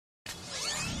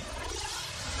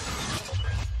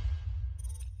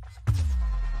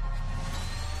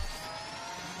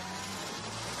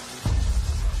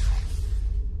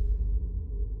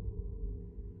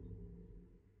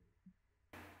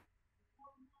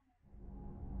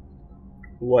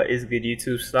What is good,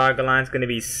 YouTube? Slogaline's gonna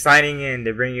be signing in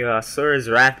to bring you Asura's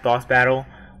Wrath boss battle.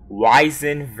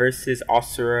 Wizen versus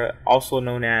Asura, also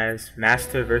known as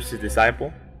Master versus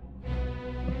Disciple.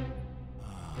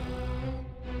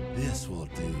 This will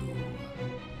do.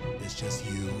 It's just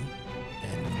you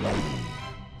and me.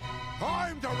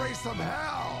 Time to raise some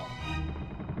hell!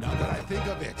 Now that I think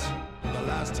of it, the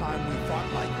last time we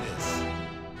fought like this,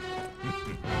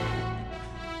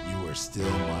 you were still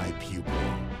my pupil.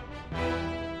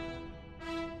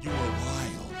 You were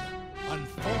wild,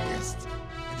 unfocused,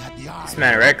 and had the eye. This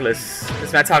man reckless.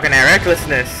 This man talking that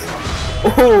recklessness.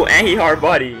 Ooh, and he hard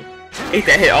body. Ate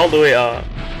that hit all the way up.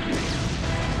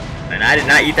 And I did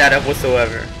not eat that up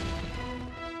whatsoever.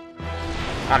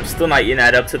 I'm still not eating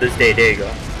that up to this day. There you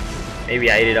go. Maybe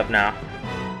I ate it up now.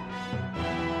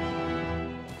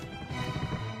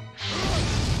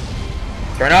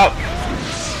 Turn up.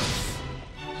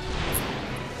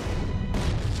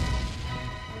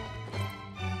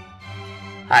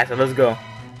 Alright, so let's go. I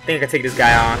think I can take this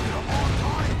guy on.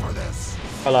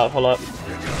 Hold up, hold up.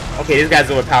 Okay, this guy's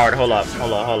overpowered. Hold up.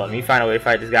 Let me find a way to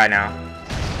fight this guy now.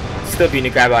 Still beating the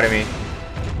crap out of me.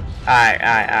 Alright.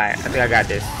 I think I got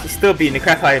this. He's still beating the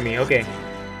crap out of me. Okay.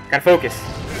 Gotta focus.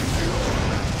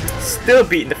 Still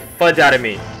beating the fudge out of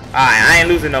me. Alright, I ain't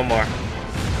losing no more.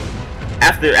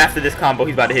 After this combo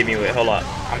he's about to hit me with. Hold up.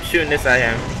 I'm shooting this at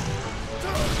him.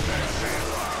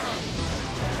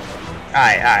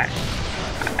 Alright.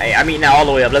 I'm eating that all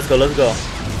the way up. Let's go. Let's go.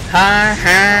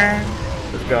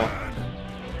 Let's go.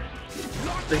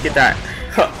 Let's get that.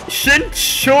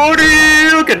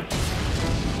 Shoryuken.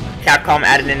 Capcom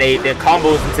added in the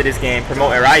combos into this game,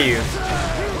 promoting Ryu.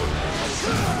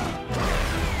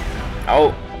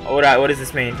 Oh, what does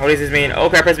this mean? What does this mean? Oh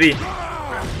crap, press B.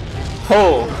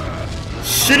 Oh,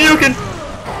 Shoryuken.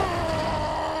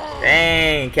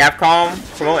 Dang, Capcom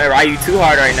promoting Ryu too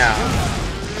hard right now.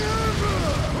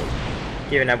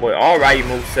 Giving that boy all Ryu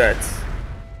movesets.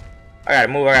 I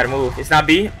gotta move. It's not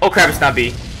B? Oh crap, it's not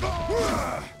B.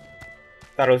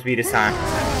 Thought it was B this time.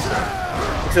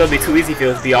 It'll be too easy if it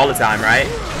was B all the time, right?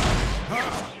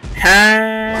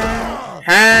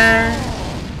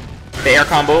 The air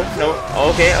combo. No.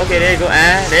 Okay, there you go.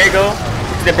 There you go.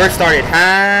 The burst started.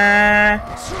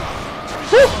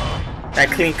 Woo! That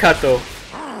clean cut though.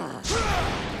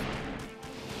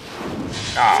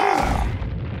 Ah.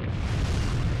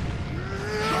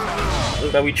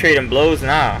 Looks like we trading blows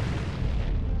now.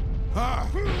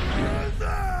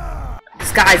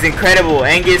 This guy's incredible.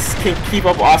 Angus can keep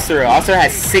up Asura. Asura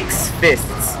has 6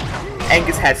 fists.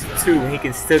 Angus has 2. He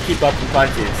can still keep up the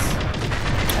punches.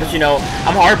 But you know,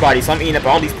 I'm hard body, so I'm eating up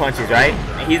all these punches, right?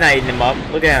 And he's not eating them up.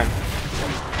 Look at him.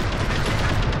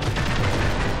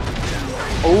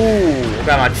 Ooh,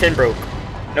 got my chin broke.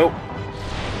 Nope.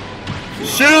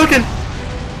 Shuriken.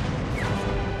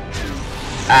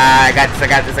 I got this.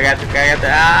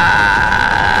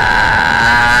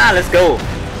 Let's go.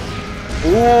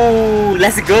 Ooh,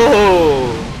 let's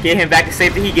go. Get him back to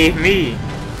safety he gave me.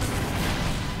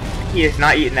 He is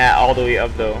not eating that all the way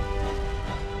up though.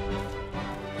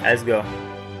 Let's go.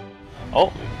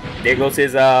 Oh, there goes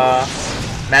his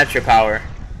mantra power.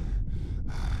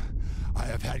 I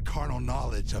have had carnal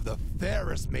knowledge of the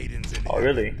fairest maidens in the Oh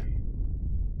really?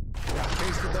 I've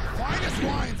tasted the finest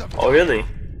wines of Oh really?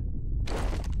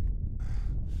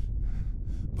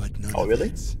 But none Oh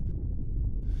really?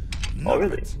 Oh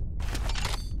really?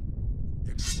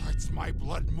 Excites my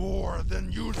blood more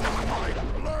than using my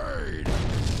blade.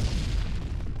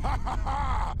 Ha ha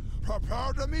ha!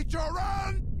 Prepare to meet your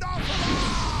end.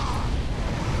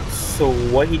 So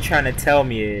what he trying to tell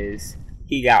me is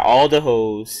he got all the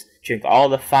hoes, drink all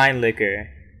the fine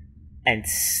liquor, and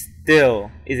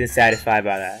still isn't satisfied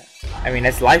by that. I mean,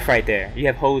 that's life right there. You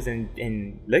have hoes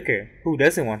and liquor. Who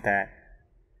doesn't want that?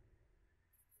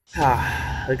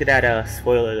 Ah, look at that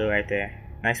spoiler though right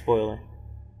there. Nice spoiler.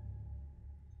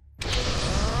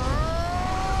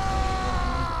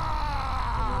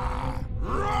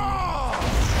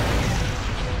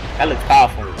 That looks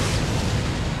powerful.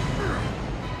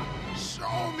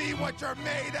 Show me what you're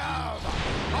made of.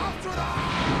 I'm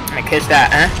gonna catch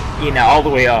that, huh? Eating that all the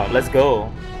way up. Let's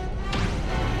go.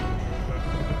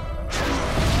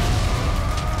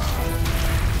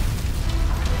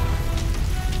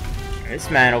 This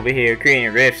man over here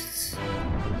creating rifts.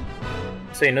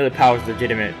 So you know the power's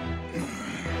legitimate.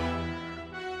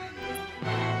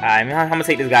 I'm gonna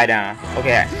take this guy down.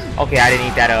 Okay, I didn't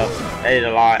eat that up. That did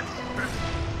a lot.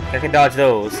 I can dodge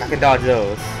those. Okay,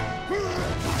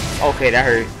 that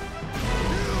hurt.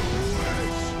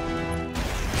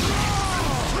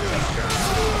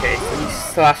 Okay, so he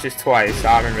slashes twice.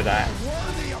 I remember that.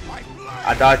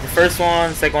 I dodged the first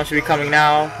one. Second one should be coming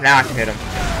now. Now I can hit him.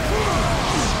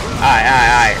 Alright,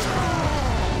 alright,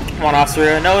 alright. Come on,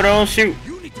 Asura. No, don't shoot.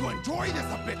 You need to enjoy this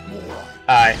a bit more.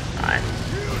 Alright, alright.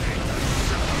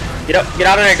 Get up, get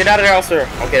out of there, get out of there, Asura.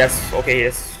 Okay,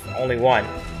 that's only one.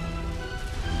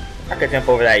 I could jump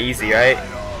over that easy, right?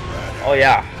 Oh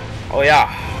yeah. Oh yeah.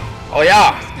 Oh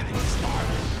yeah.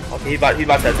 Okay, he's about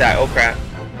to attack. Oh crap.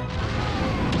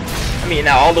 I mean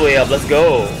now all the way up, let's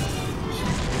go.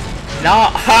 No,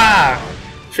 ha!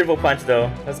 Triple punch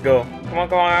though. Let's go. Come on,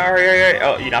 hurry, hurry.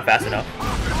 Oh, you're not fast enough.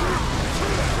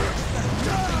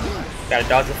 Gotta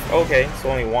dodge it. Okay, it's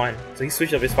only one. So he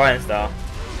switched up his fighting style.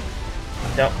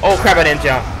 Jump. Oh crap, I didn't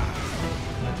jump.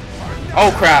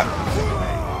 Oh crap.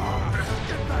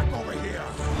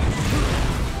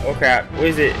 Oh crap. What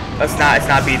is it? It's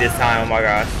not B this time. Oh my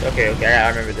gosh. Okay, okay, I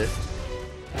remember this.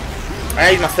 I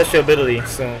gotta use my special ability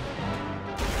soon.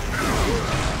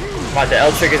 Wow, the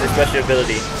L triggers a special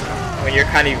ability when you're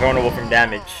kind of vulnerable from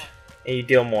damage and you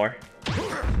deal more.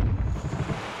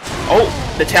 Oh,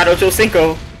 the Chad Ocho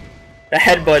Cinco. The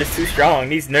headbutt is too strong.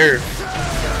 Needs nerves.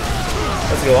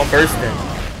 Let's go. I'm bursting.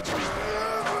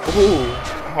 Ooh,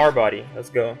 hard body. Let's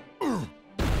go. Alright,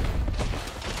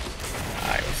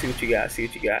 let's see what you got. See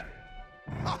what you got.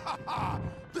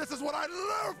 This is what I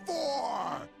live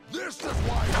for. This is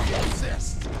why I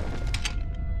exist.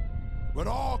 But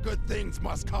all good things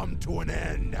must come to an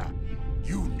end.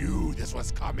 You knew this was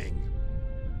coming.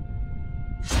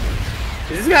 Is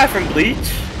this guy from Bleach?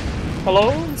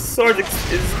 Hello? His sword is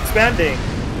expanding.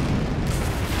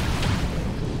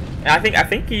 And I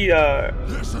think he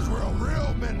This is where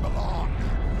real men belong.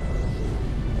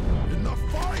 In the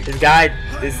fight. This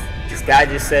guy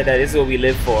just said that this is what we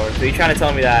live for. So he's trying to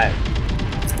tell me that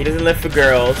he doesn't live for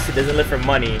girls, he doesn't live for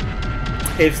money.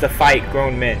 He lives to fight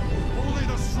grown men. Only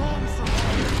the strong survive.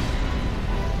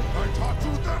 I taught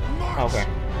you that much. Okay.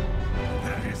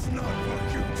 That is not for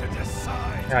you to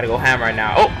decide. I gotta go ham right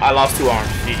now. Oh, I lost 2 arms.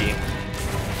 GG.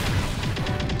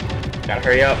 Gotta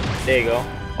hurry up. There you go.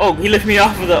 Oh, he lifted me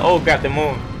off of the. Oh, got the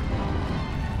moon.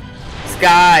 This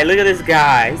guy. Look at this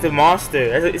guy. He's a monster.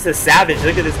 It's a savage.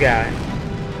 Look at this guy.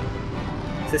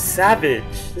 It's a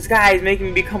savage. This guy is making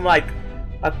me become like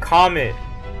a comet.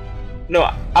 No,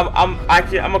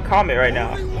 I'm a comet right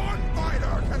now. Only one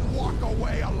fighter can walk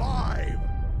away alive.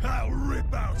 I'll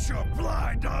rip out your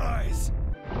blind eyes.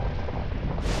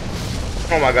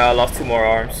 Oh my god, I lost 2 more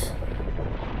arms.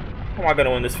 How am I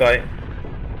gonna win this fight?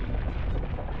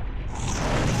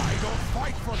 I don't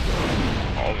fight for good.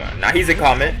 Oh man, now he's a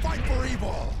comet. I don't fight for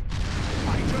evil.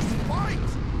 I just fight.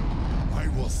 I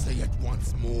will say it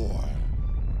once more.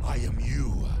 I am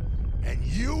you, and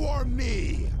you are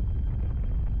me.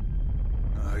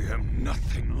 I am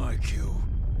nothing like you.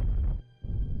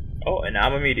 Oh, and now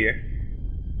I'm a meteor.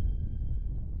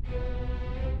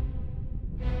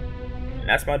 And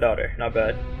that's my daughter. Not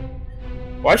bad.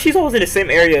 Why she's always in the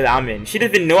same area that I'm in? She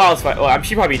didn't even know I was fighting. Oh,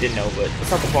 she probably didn't know, but that's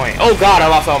not the point. Oh god, I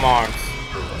lost all my arms.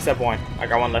 Except one. I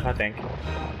got one left, I think.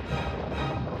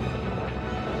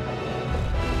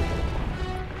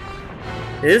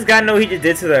 Did this guy know he just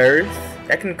did to the earth?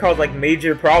 That can cause like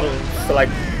major problems to like,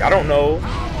 I don't know,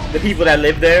 the people that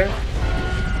live there.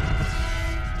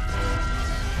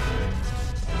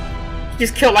 He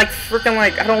just killed like freaking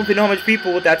like, I don't even know how much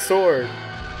people with that sword.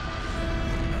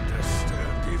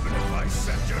 Understand, even if I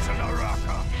send you to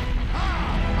Naraka.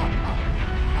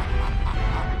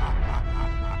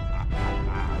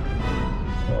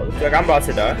 Oh, looks like I'm about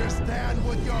to die. Understand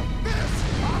with your fist,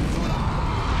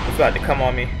 Asura. He's about to come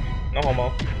on me. No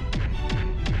homo.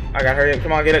 I gotta hurry up.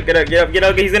 Come on, get up, get up, get up, get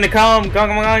up. He's gonna come.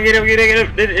 Come on, get up, get up, get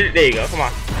up. There you go. Come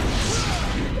on.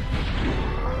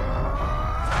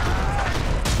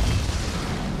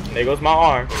 There goes my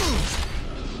arm.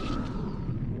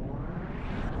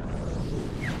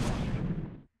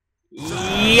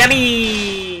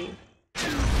 Yummy!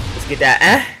 Let's get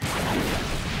that,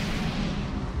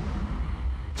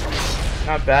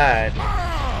 Not bad.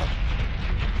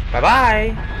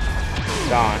 Bye-bye.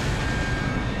 Gone.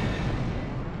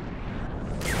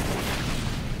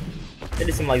 They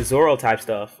did some like Zoro type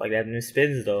stuff, like that new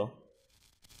spins though.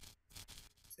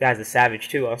 This guy's a savage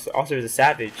too. Also is a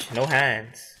savage. No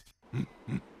hands.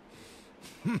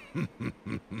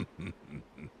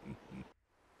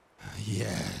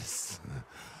 Yes.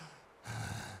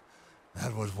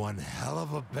 That was one hell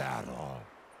of a battle.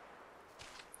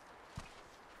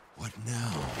 What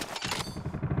now?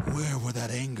 Where will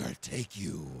that anger take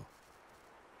you?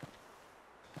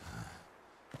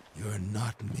 You're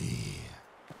not me.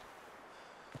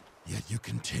 Yet you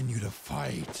continue to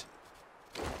fight.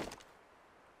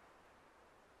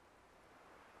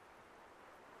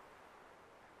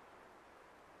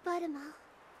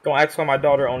 Don't ask why my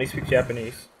daughter only speaks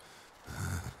Japanese.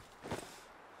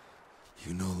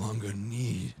 You no longer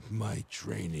need my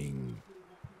training.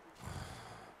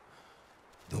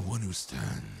 The one who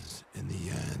stands in the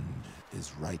end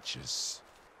is righteous.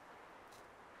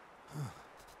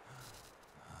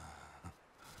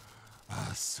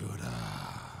 Asura,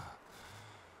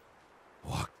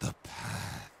 walk the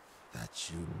path that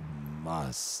you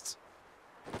must.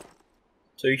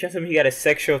 So you trying to tell me he got a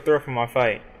sexual thrill from my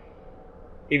fight?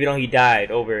 Even though he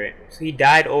died over it. So he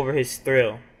died over his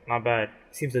thrill. Not bad.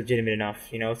 Seems legitimate enough,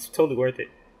 you know, it's totally worth it.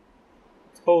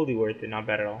 Totally worth it, not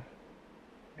bad at all.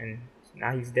 And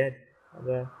now he's dead. Not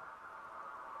bad.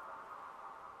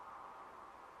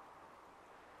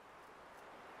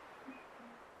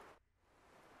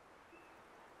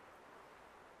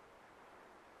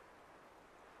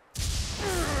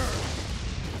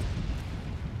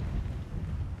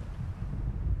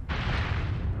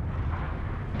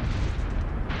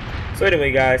 So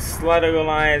anyway, guys, Slaughter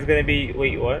line is gonna be.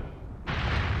 Wait, what?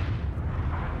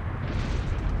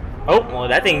 Oh, well,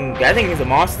 that thing is a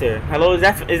monster. Hello, is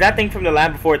that thing from the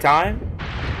Land Before Time?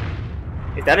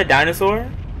 Is that a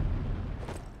dinosaur?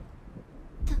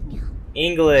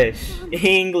 English.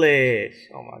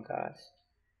 Oh my gosh.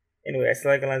 Anyway,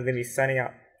 Slaughter line is gonna be signing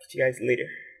out. Catch you guys later.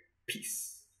 Peace.